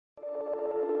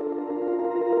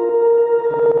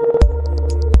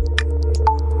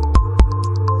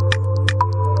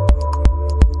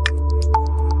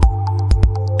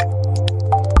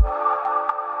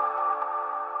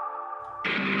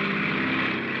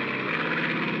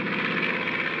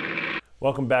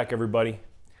Welcome back, everybody.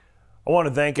 I want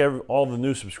to thank all the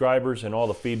new subscribers and all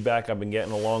the feedback I've been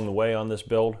getting along the way on this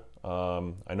build.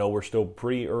 I know we're still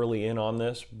pretty early in on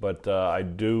this, but I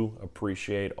do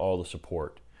appreciate all the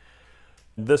support.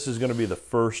 This is going to be the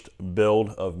first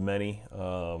build of many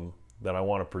that I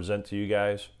want to present to you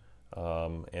guys,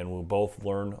 and we'll both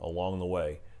learn along the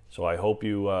way. So I hope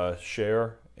you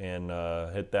share and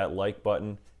hit that like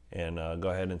button and go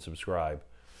ahead and subscribe.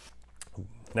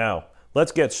 Now,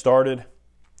 let's get started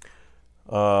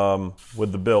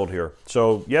with the build here.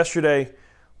 So yesterday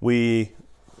we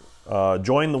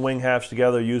joined the wing halves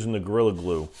together using the Gorilla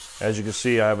Glue. As you can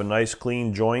see, I have a nice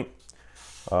clean joint.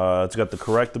 It's got the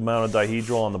correct amount of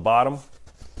dihedral on the bottom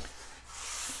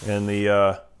and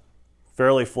the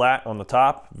fairly flat on the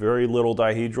top. Very little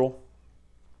dihedral.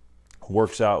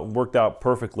 Worked out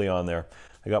perfectly on there.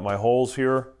 I got my holes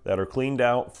here that are cleaned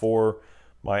out for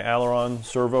my aileron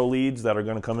servo leads that are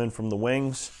going to come in from the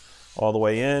wings all the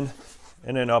way in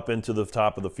and then up into the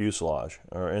top of the fuselage,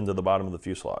 or into the bottom of the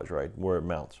fuselage, right where it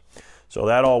mounts. So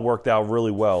that all worked out really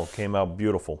well, came out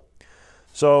beautiful.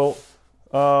 So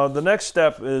the next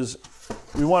step is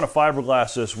we want to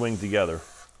fiberglass this wing together.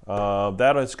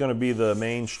 That is going to be the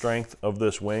main strength of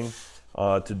this wing.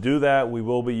 To do that, we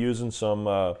will be using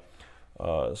some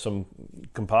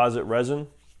composite resin.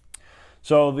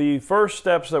 So the first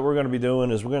steps that we're going to be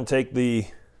doing is we're going to take the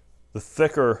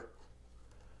thicker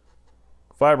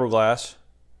fiberglass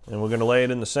and we're going to lay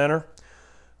it in the center.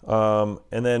 And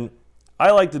then I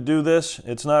like to do this.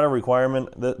 It's not a requirement.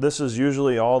 This is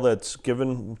usually all that's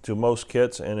given to most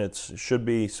kits, and it should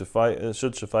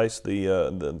suffice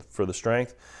for the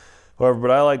strength. However, but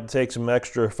I like to take some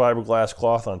extra fiberglass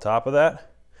cloth on top of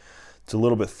that. It's a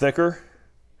little bit thicker.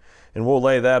 And we'll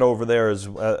lay that over there as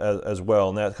well,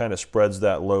 and that kind of spreads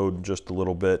that load just a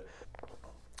little bit.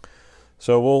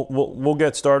 So we'll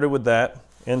get started with that.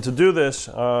 And to do this,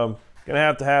 gonna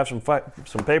have to have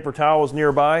some paper towels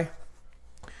nearby,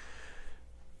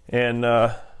 and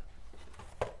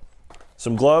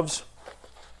some gloves,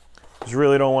 because you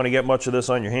really don't want to get much of this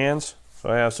on your hands. So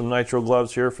I have some nitrile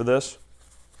gloves here for this.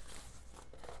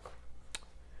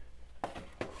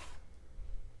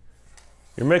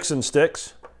 Your mixing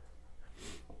sticks.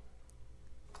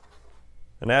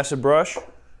 An acid brush,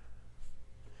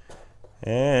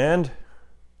 and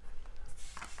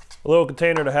a little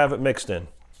container to have it mixed in.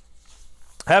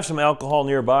 Have some alcohol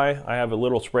nearby. I have a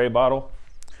little spray bottle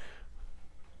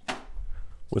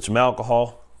with some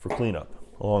alcohol for cleanup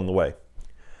along the way.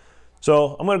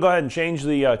 So I'm going to go ahead and change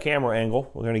the camera angle.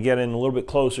 We're going to get in a little bit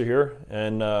closer here,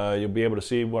 and you'll be able to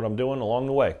see what I'm doing along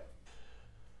the way.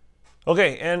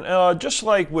 Okay, and just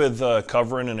like with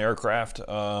covering an aircraft,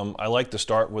 I like to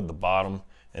start with the bottom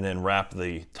and then wrap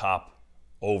the top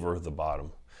over the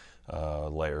bottom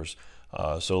layers.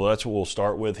 So that's what we'll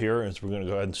start with here. Is we're going to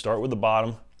go ahead and start with the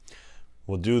bottom.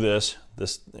 We'll do this,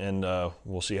 and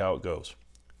we'll see how it goes.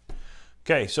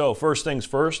 Okay, so first things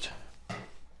first,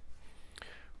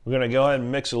 we're going to go ahead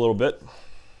and mix a little bit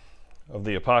of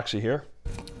the epoxy here.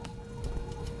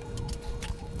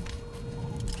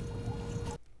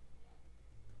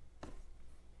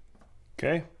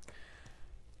 Okay.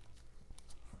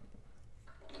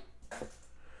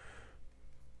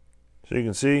 So you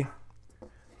can see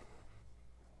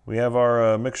we have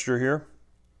our mixture here.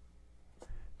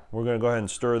 We're going to go ahead and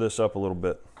stir this up a little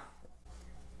bit.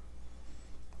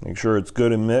 Make sure it's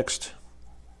good and mixed.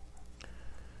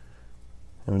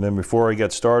 And then before I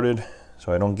get started,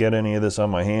 so I don't get any of this on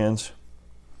my hands,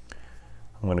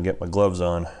 I'm going to get my gloves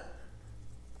on.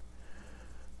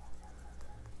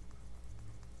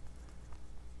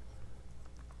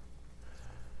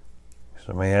 So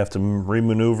I may have to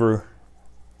remaneuver .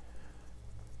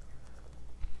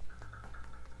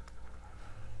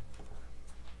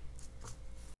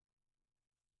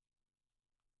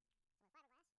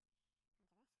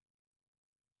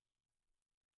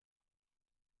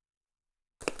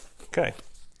 Okay,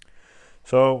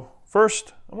 so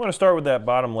first I'm going to start with that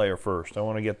bottom layer first. I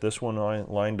want to get this one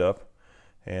lined up,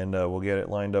 and we'll get it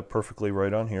lined up perfectly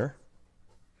right on here.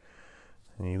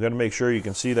 And you've got to make sure you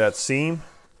can see that seam,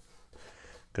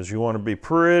 because you want to be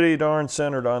pretty darn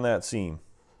centered on that seam.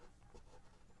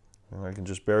 And I can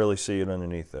just barely see it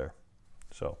underneath there.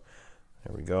 So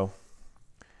there we go.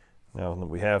 Now that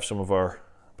we have some of our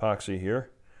epoxy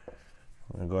here,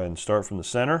 I'm going to go ahead and start from the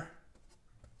center.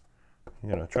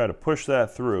 You're going to try to push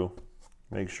that through,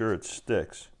 make sure it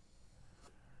sticks.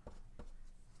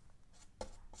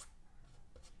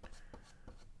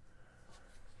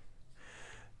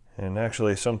 And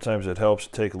actually, sometimes it helps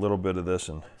to take a little bit of this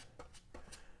and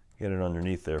get it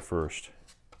underneath there first.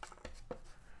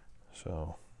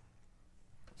 So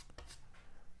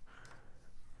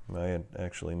I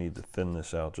actually need to thin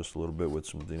this out just a little bit with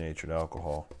some denatured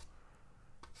alcohol.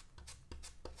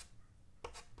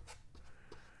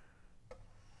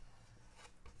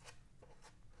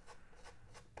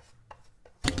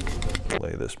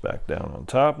 Lay this back down on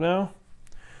top now.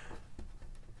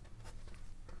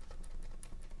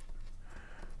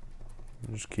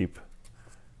 Just keep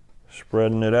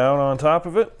spreading it out on top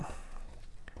of it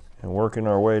and working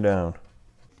our way down.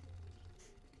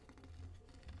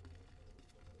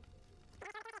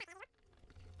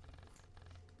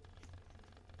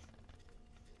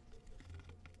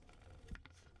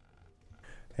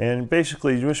 And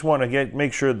basically, you just want to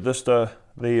make sure that this the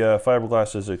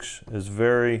fiberglass is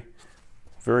very,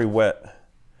 very wet.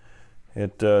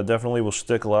 It definitely will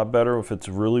stick a lot better if it's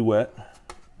really wet.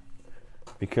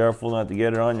 Be careful not to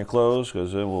get it on your clothes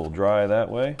because it will dry that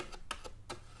way.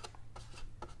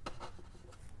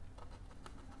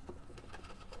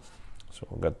 So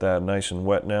we've got that nice and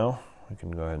wet now. We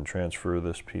can go ahead and transfer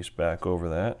this piece back over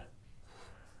that.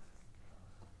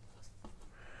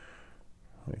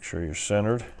 Make sure you're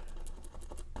centered.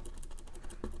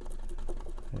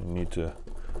 You need to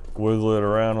wiggle it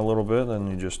around a little bit, then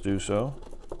you just do so.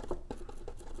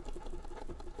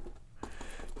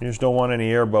 You just don't want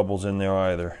any air bubbles in there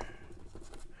either,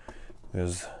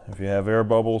 because if you have air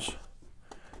bubbles,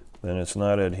 then it's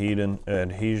not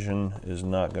adhesion is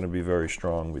not going to be very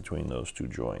strong between those two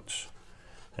joints.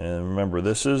 And remember,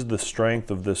 this is the strength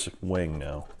of this wing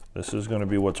now. This is going to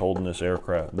be what's holding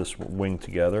this wing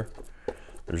together.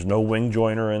 There's no wing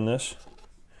joiner in this.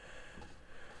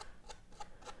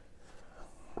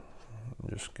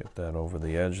 Just get that over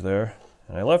the edge there.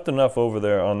 And I left enough over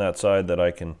there on that side that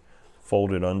I can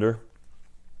fold it under.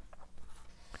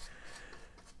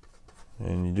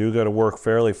 And you do got to work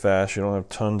fairly fast. You don't have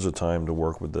tons of time to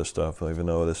work with this stuff, even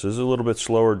though this is a little bit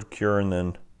slower curing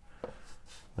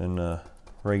than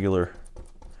regular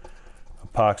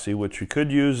epoxy, which you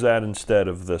could use that instead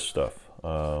of this stuff.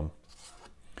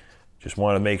 Just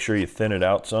want to make sure you thin it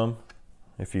out some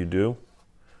if you do,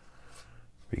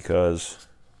 because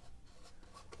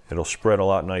it'll spread a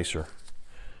lot nicer.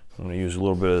 I'm going to use a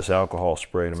little bit of this alcohol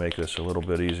spray to make this a little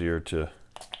bit easier to,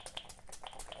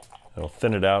 it'll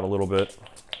thin it out a little bit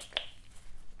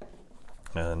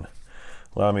and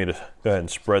allow me to go ahead and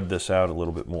spread this out a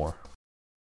little bit more.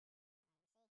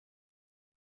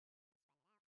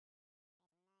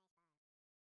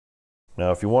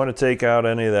 Now if you want to take out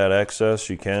any of that excess,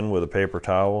 you can with a paper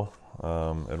towel.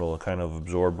 It'll kind of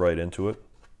absorb right into it.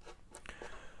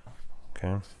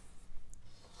 Okay.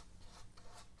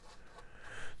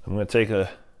 I'm going to take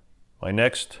my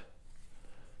next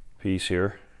piece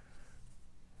here.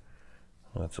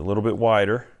 That's a little bit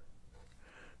wider.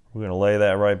 We're going to lay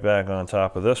that right back on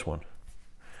top of this one.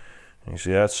 And you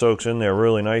see that soaks in there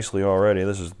really nicely already.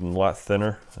 This is a lot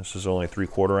thinner. This is only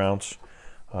 3/4 ounce.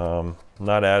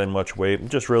 Not adding much weight.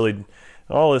 Just really,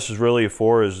 all this is really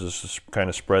for is just to kind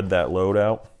of spread that load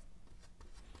out.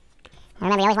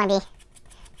 Remember, you always want to be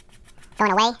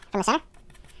going away from the center.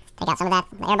 Take out some of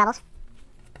the air bubbles.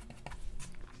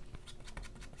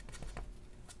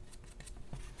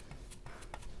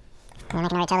 I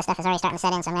can already tell this stuff is already starting to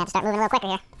set in, so I'm going to have to start moving a little quicker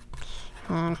here.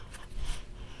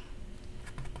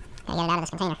 Gotta get it out of this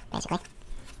container, basically.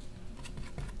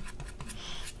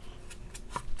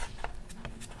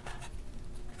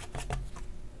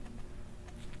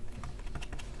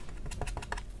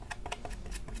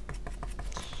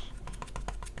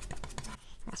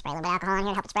 I'll spray a little bit of alcohol on here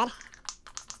to help it spread.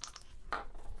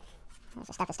 There's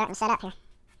the stuff that's starting to set up here.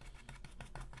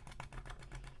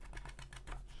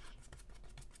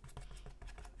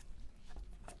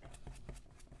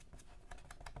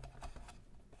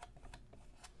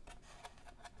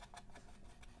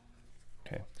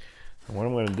 And what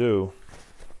I'm going to do,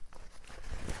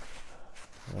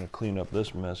 I'm going to clean up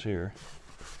this mess here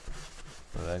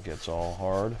so that gets all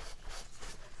hard.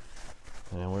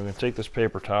 And we're going to take this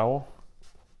paper towel.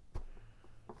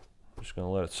 I'm just going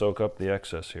to let it soak up the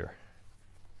excess here.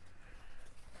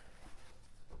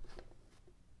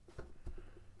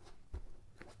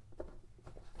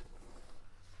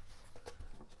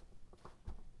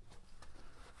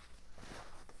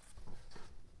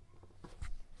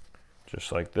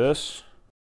 Just like this.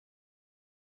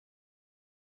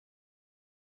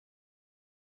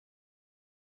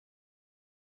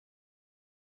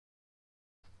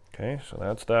 Okay, so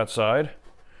that's that side.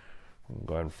 We'll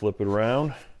go ahead and flip it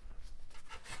around.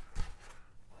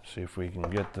 See if we can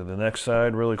get to the next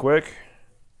side really quick.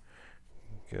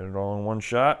 Get it all in one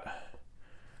shot.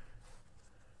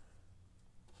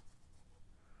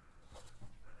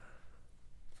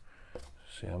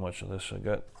 See how much of this I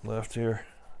got left here.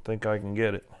 I think I can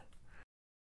get it.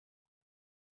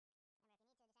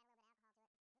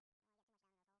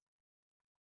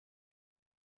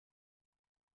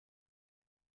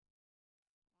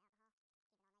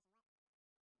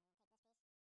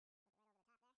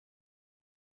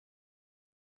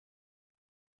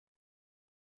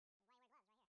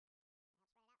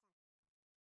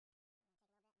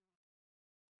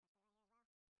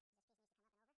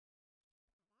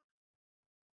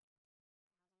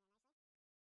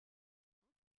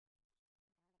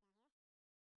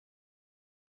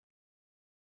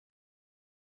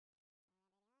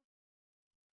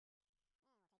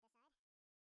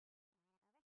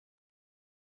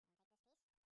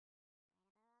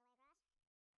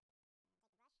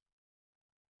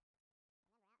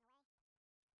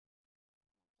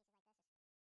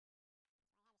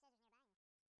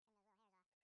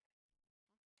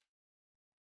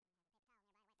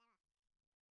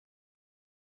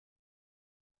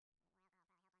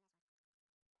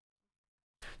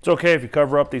 It's okay if you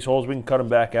cover up these holes. We can cut them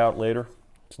back out later.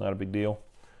 It's not a big deal.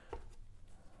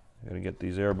 Got to get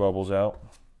these air bubbles out.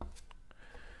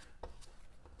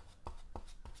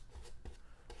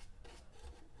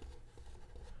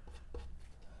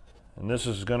 And this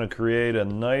is going to create a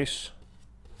nice,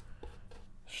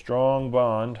 strong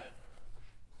bond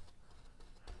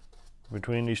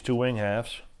between these two wing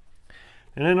halves.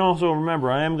 And then also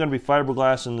remember, I am going to be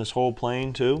fiberglassing this whole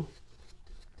plane too.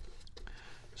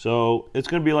 So it's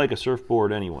going to be like a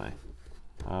surfboard anyway.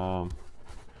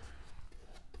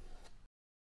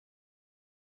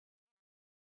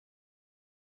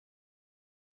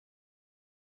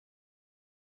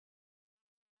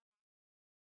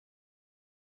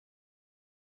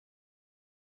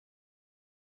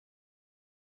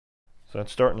 So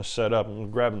that's starting to set up. I'm going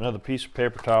to grab another piece of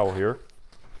paper towel here.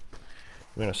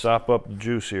 I'm going to sop up the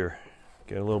juice here.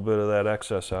 Get a little bit of that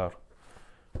excess out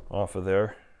off of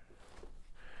there.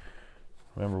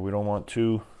 Remember, we don't want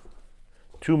too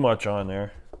much on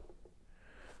there.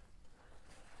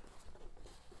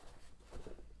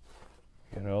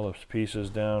 Get all those pieces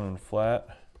down and flat.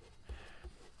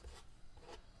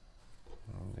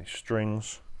 And these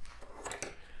strings. I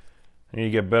need to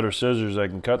get better scissors. I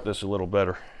can cut this a little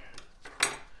better.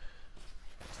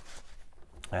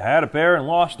 I had a pair and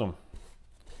lost them.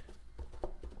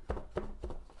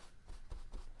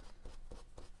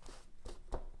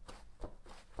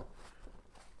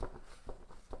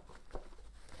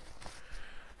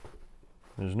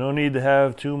 There's no need to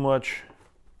have too much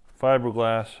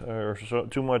fiberglass or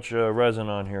too much resin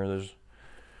on here. There's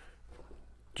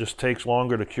just takes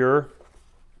longer to cure.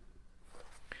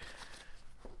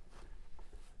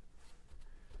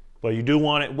 But you do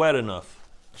want it wet enough.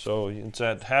 So it's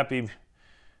that happy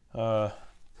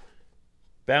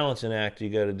balancing act you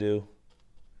got to do.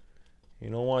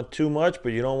 You don't want too much,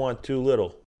 but you don't want too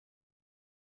little.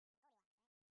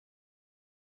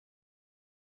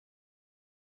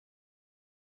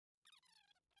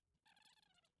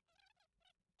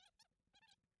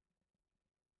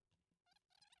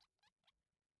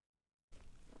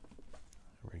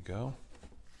 There we go.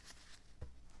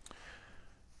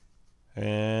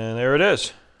 And there it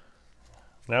is.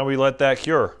 Now we let that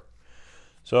cure.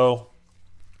 So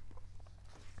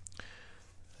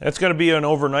that's going to be an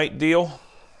overnight deal.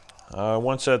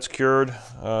 Once that's cured,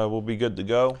 we'll be good to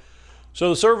go. So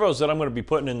the servos that I'm going to be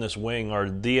putting in this wing are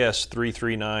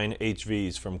DS339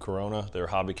 HVs from Corona. They're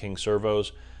Hobby King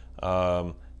servos.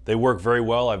 They work very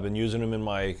well. I've been using them in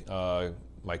my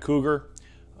my Cougar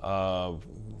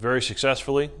very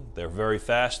successfully. They're very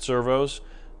fast servos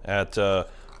at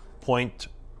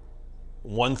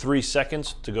 0.13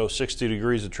 seconds to go 60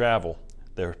 degrees of travel.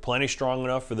 They're plenty strong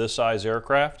enough for this size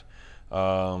aircraft.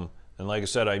 And like I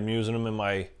said, I'm using them in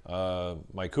my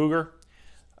my Cougar.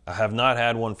 I have not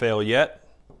had one fail yet,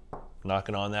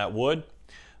 knocking on that wood.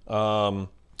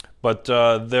 But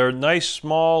they're nice,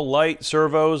 small, light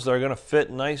servos. They're going to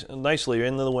fit nicely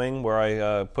into the wing where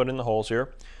I put in the holes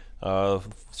here.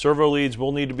 Servo leads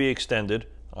will need to be extended.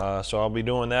 So I'll be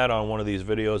doing that on one of these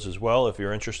videos as well. If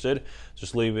you're interested,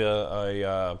 just leave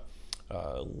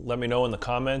let me know in the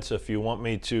comments if you want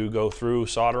me to go through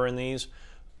soldering these.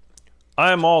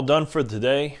 I'm all done for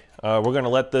today. We're going to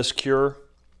let this cure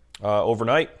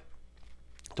overnight.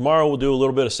 Tomorrow we'll do a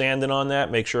little bit of sanding on that,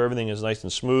 make sure everything is nice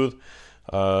and smooth.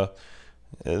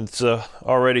 It's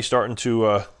already starting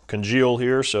to congeal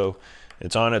here, so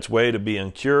it's on its way to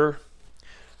being curing.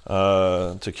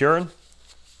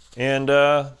 And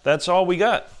that's all we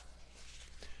got.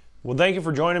 Well, thank you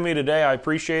for joining me today. I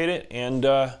appreciate it, and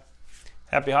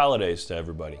happy holidays to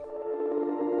everybody.